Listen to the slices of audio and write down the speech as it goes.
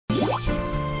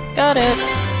Got it.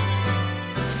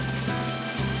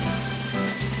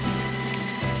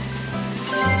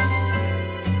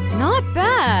 Not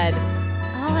bad.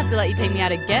 I'll have to let you take me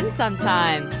out again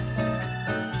sometime.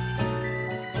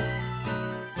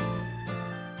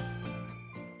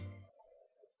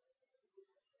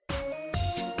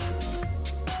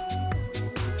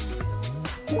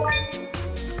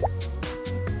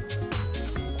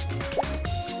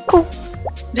 Cool.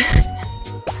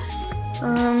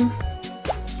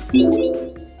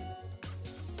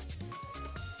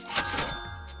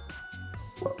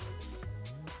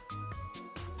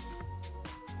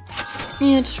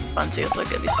 Yeah, just fun to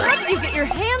look at these Where things. did you get your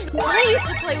hands? I used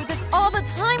to play with this all the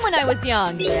time when I was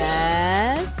young.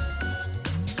 Yes?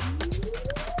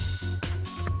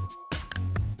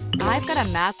 I've got a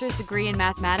master's degree in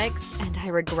mathematics, and I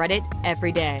regret it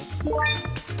every day. What's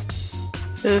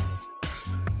this?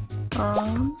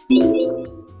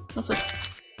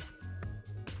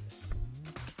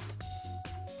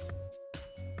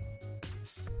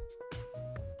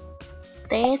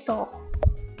 Potato.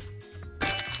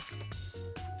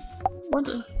 What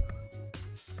the?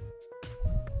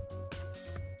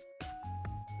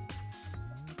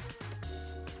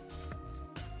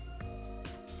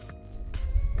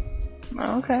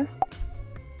 Oh, okay.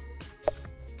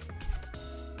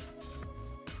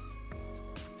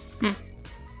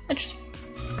 Interesting.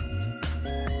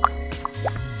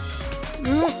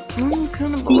 I'm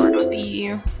kind of bored with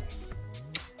you.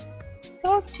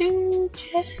 Talk to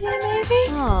Jessie, maybe?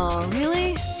 Oh,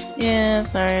 really? Yeah,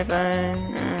 sorry, but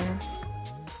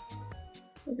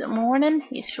is it morning?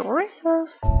 He sure is.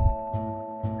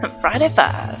 Friday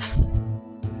 5.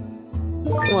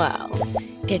 Well,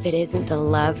 if it isn't the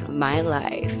love of my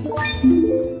life.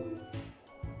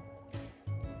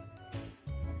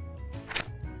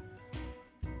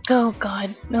 Oh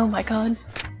god, oh my god.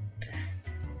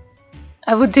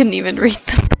 Didn't even read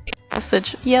the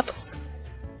message. Yep,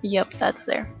 that's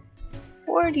there.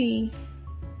 40.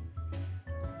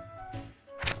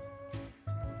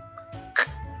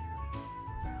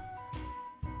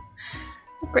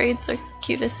 The braids are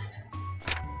cutest.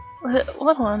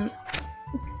 What on?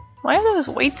 Why are those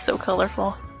weights so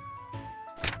colorful?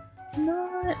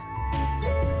 Not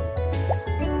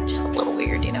just a little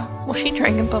weird, you know. Will she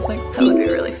drink in public? That would be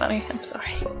really funny. I'm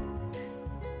sorry.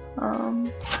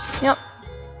 Yep.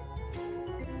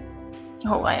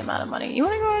 Oh, I am out of money. You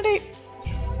wanna go on a date?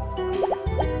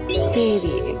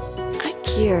 Baby, I'm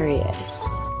curious.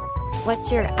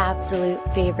 What's your absolute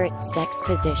favorite sex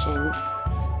position?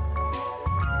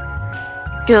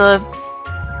 Good.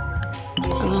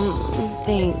 Oh,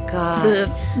 thank God.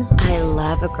 I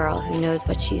love a girl who knows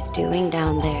what she's doing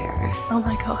down there. Oh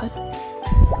my god.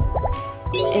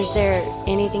 Is there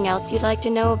anything else you'd like to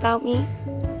know about me?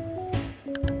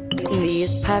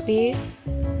 These puppies?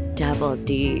 Double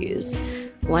D's.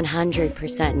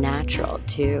 100% natural,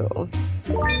 too.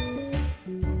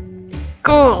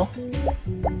 Cool.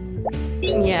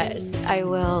 Yes, I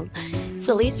will. It's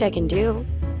the least I can do.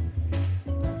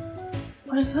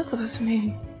 What is that supposed to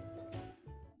mean?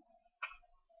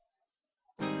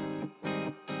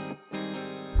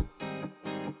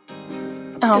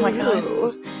 Oh my god.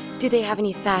 Ooh. Do they have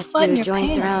any fast Button food your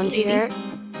joints pants, around lady. here?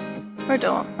 Or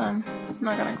don't. I'm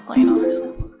not gonna complain, honestly.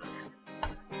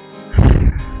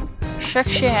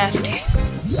 Sexuality.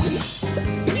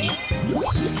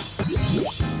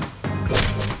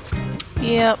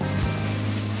 Yep.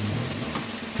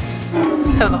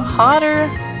 So the hotter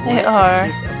they are,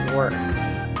 Piece of work.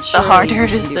 the harder it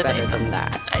Surely you is can to do better date than them.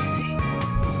 that. I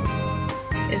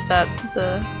see. Is that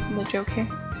the joke here?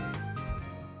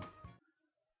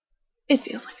 It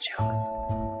feels like a joke.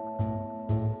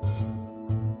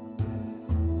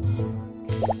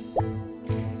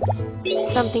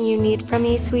 Something you need from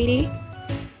me, sweetie?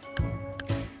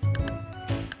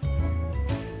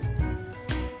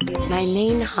 My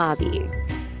main hobby.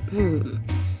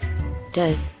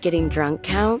 Does getting drunk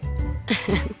count?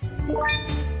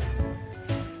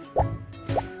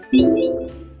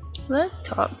 Let's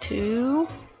talk to...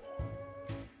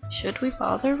 Should we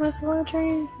bother with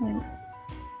lottery?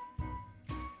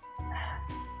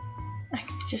 I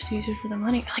could just use it for the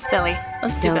money. I like Belly.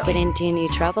 Let's do Don't Belly. get into any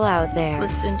trouble out there.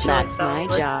 Let's enjoy That's Belly.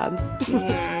 my job.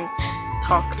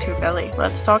 Talk to Belly.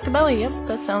 Let's talk to Belly. Yep,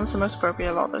 that sounds the most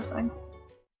appropriate of all those things.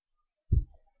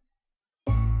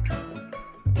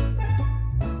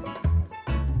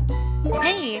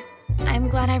 Hey, I'm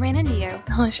glad I ran into you.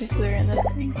 Unless she's clearing this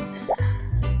thing.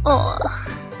 Oh.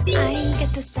 I get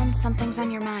the sense something's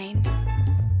on your mind.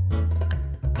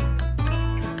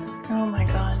 Oh my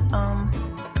god.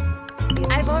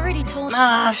 I've already told.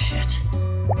 Ah, shit.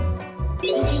 Would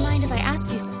you mind if I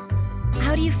asked you?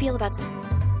 do you feel about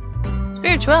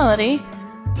spirituality?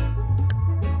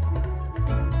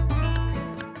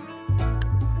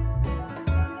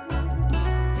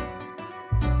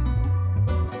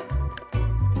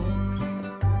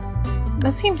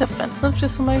 That seems offensive to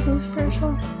somebody who's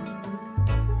spiritual.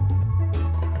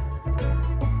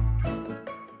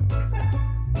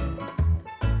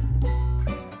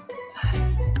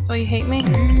 Oh, you hate me?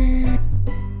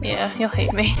 Yeah, you'll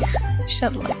hate me. She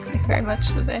doesn't like me very much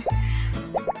today.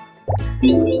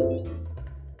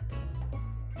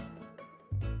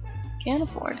 Can't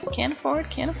afford, can't afford,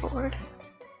 can't afford.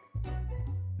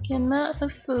 Cannot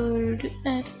afford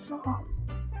at all.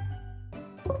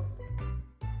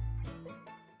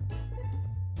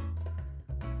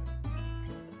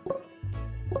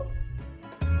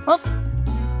 Well.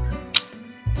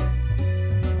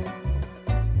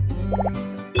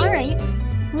 Alright.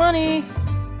 Money!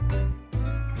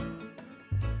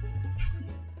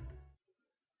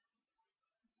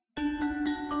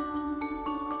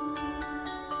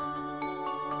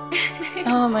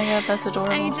 Oh my god, that's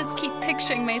adorable. I just keep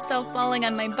picturing myself falling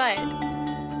on my butt.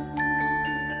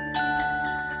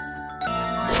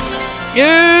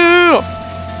 Yeah!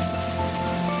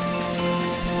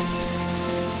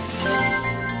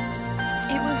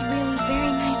 It was really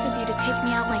very nice of you to take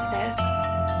me out like this.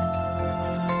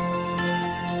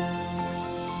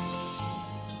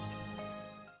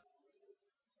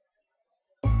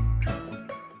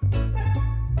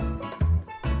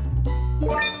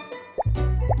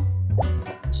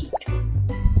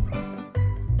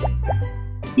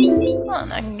 Come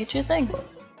on, I can get you a thing.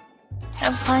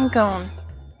 Have a pine cone.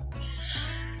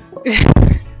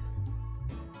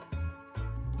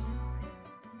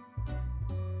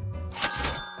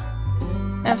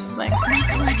 Have something. My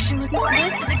collection was.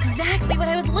 This is exactly what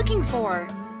I was looking for.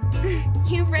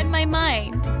 You've read my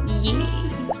mind. Yeah.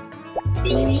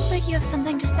 You look like you have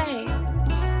something to say.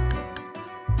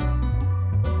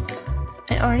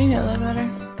 I already know that better.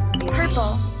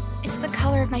 Purple. It's the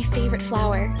color of my favorite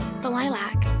flower, the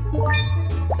lilac.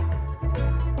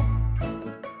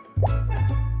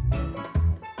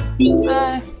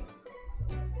 Bye.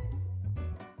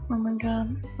 Oh my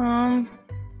god.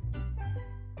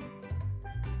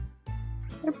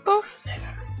 They're both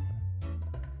there.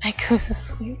 I go to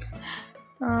sleep.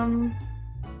 Oh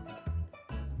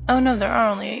no, there are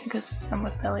only 8 because I'm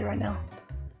with Belly right now.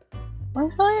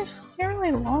 Why is Belly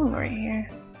really long right here?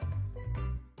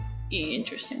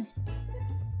 Interesting.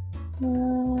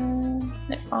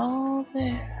 They're all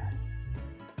there.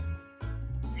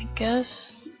 I guess,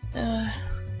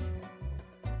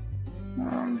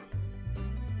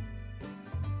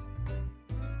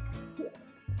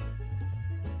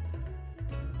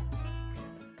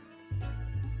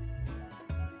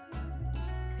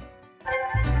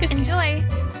 Enjoy.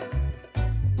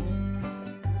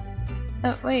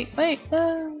 oh, wait.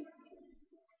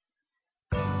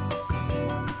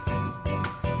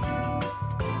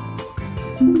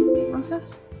 What's this?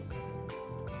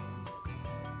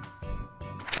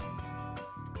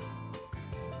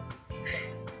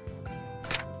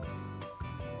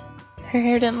 Her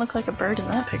hair didn't look like a bird in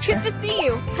that picture. Good to see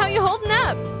you. How you holding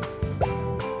up?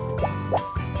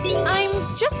 I'm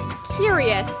just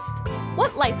curious.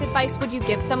 What life advice would you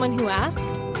give someone who asked?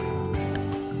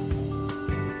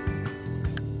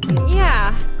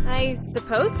 Yeah, I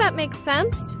suppose that makes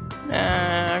sense.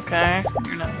 Okay.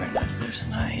 You're not a very nice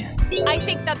person, are you? I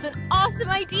think that's an awesome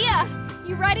idea.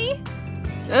 You ready?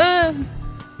 No.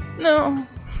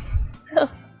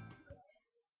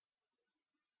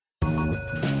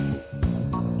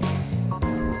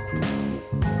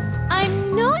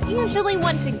 I'm not usually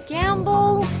one to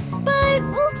gamble, but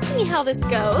we'll see how this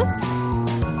goes.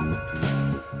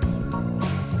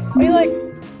 Are you like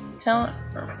telling?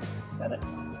 Got it.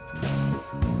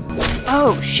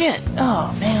 Oh shit!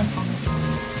 Oh man,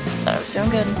 that was so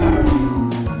good.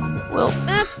 Well,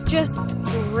 That's just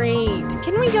great.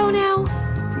 Can we go now?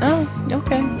 no,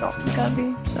 okay. Don't gotta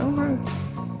be so rude.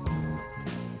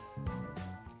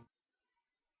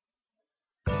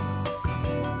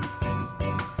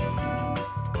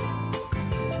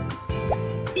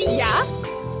 Yeah?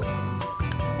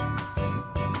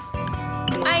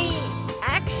 I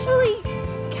actually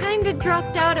kinda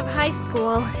dropped out of high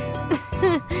school.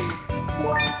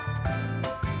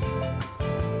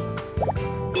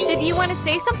 Did you want to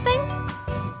say something?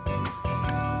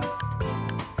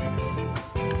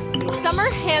 Summer,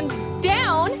 hands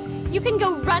down, you can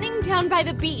go running down by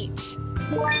the beach.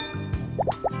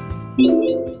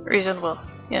 Reasonable.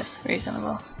 Yes,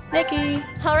 reasonable. Nikki!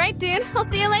 Alright, dude, I'll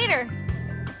see you later.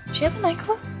 Does she have a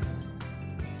nightclub?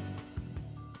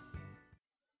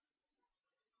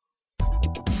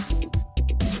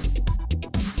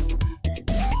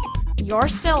 You're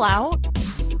still out?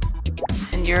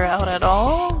 And you're out at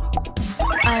all?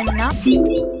 I'm not.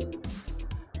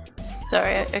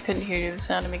 Sorry, I couldn't hear you. The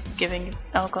sound of me giving you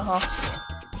alcohol.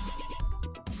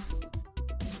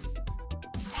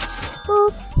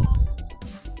 Boop.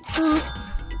 Boop.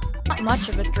 Not much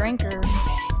of a drinker,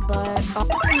 but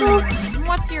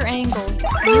what's your angle?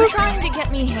 Are you trying to get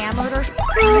me hammered or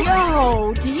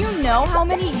Yo, do you know how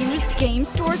many used game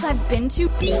stores I've been to?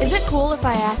 Is it cool if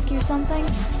I ask you something?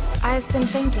 I've been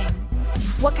thinking,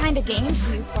 what kind of games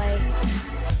do you play?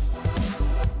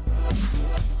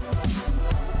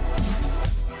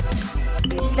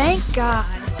 Thank God.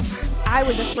 I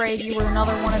was afraid you were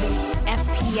another one of these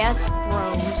FPS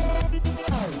bros.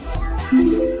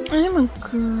 I'm a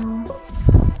girl.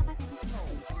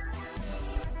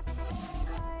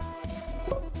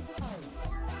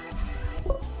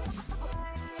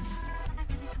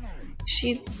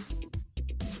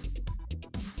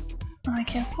 Oh, I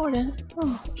can't afford it.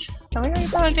 Oh, have we already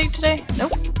bought a date today?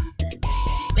 Nope.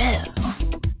 Yeah.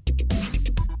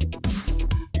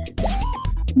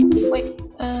 Wait,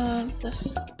 this.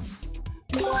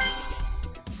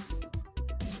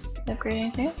 Upgrade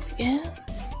anything else? Yeah.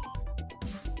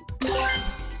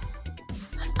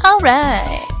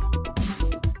 Alright!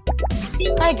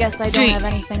 I guess I don't have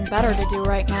anything better to do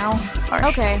right now. Harsh.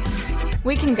 Okay,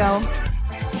 we can go.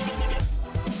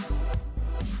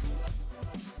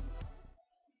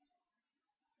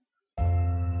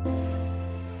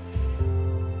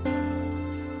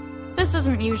 This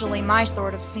isn't usually my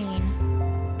sort of scene,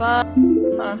 but...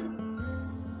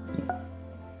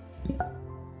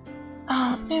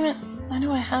 Oh, damn it. I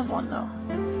know I have one, though.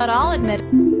 But I'll admit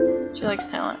She likes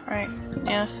talent, right?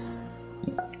 Yes.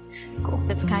 Cool.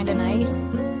 it's kinda nice.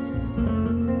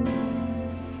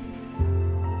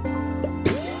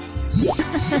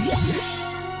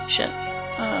 Shit.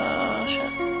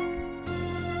 Shit.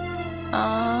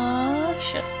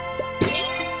 Shit.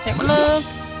 Take my love.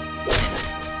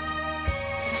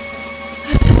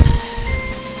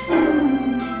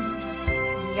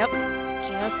 Yep,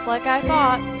 just like I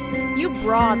thought. You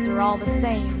broads are all the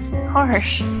same.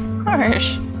 Harsh.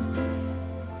 Harsh.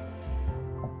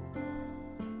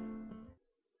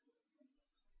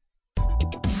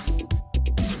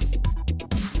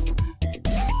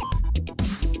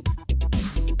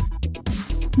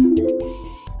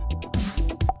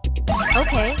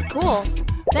 Okay, cool.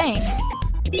 Thanks.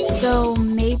 So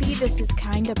maybe this is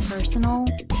kinda personal,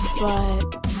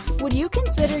 but would you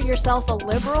consider yourself a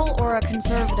liberal or a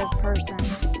conservative person?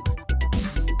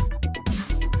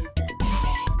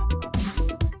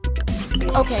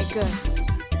 Okay, good.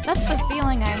 That's the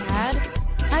feeling I had.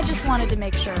 I just wanted to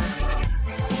make sure.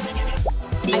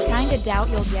 I kinda doubt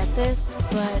you'll get this,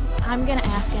 but I'm gonna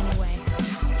ask anyway.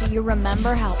 Do you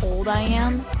remember how old I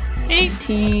am?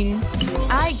 18.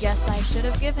 I guess I should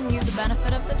have given you the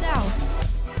benefit of the doubt.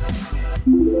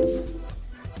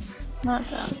 Not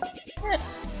bad. Yes.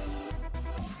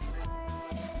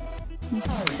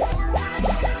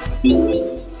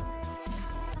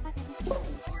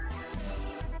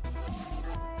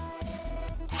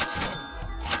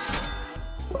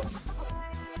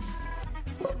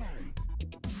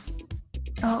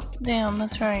 Oh, damn,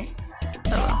 that's right.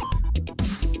 Oh well.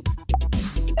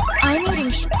 I'm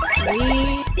eating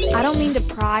sweet. I don't mean to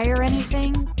pry or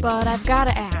anything, but I've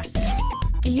gotta ask.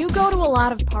 Do you go to a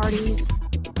lot of parties?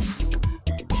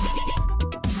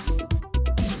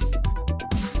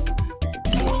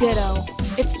 Ditto.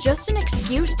 It's just an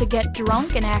excuse to get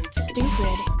drunk and act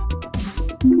stupid.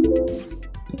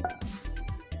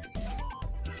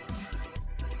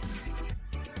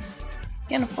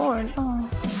 Can't afford. Oh.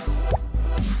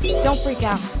 Don't freak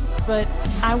out, but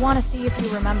I want to see if you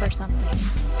remember something.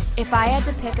 If I had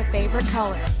to pick a favorite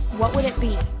color, what would it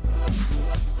be?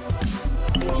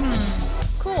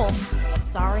 Cool.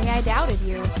 Sorry I doubted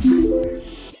you.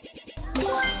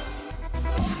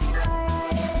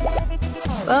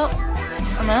 Well,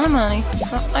 I'm out of money.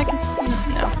 Well, I can.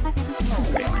 No. I'm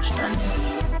pretty much done.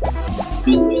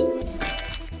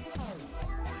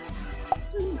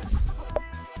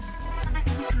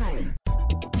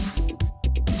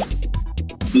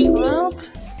 Well,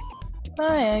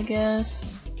 bye, I guess.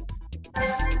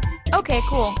 Okay,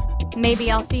 cool. Maybe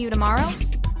I'll see you tomorrow?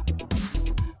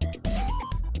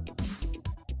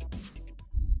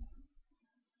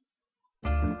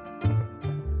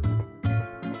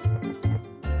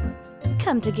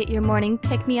 Come to get your morning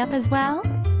pick-me-up as well?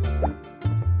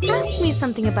 Ask me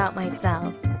something about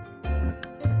myself.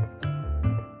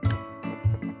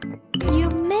 You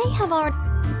may have already...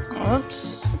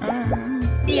 Whoops.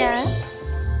 Yes?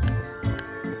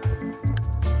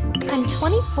 I'm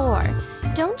 24,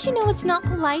 Don't you know it's not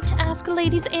polite to ask a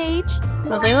lady's age?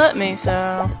 Well, they let me,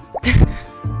 so...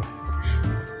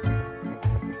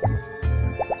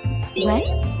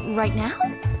 When? Right now?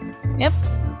 Yep.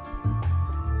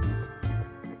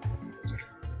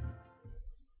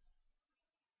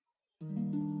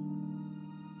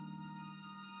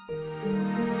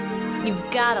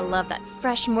 You've gotta love that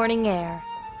fresh morning air.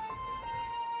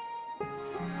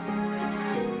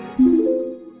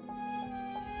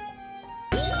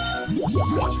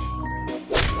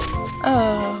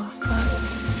 Oh,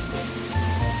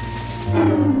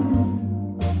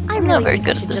 I'm not really very think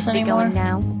good I should at this just anymore. be going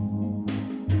now.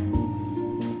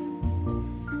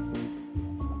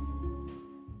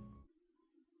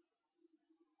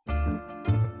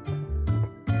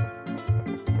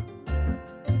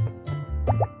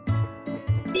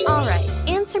 Alright,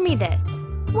 answer me this.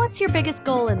 What's your biggest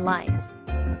goal in life?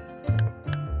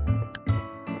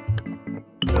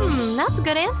 That's a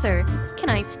good answer. Can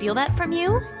I steal that from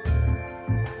you?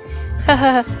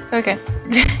 haha, okay.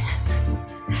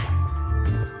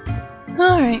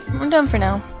 Alright, I'm done for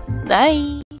now.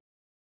 Bye!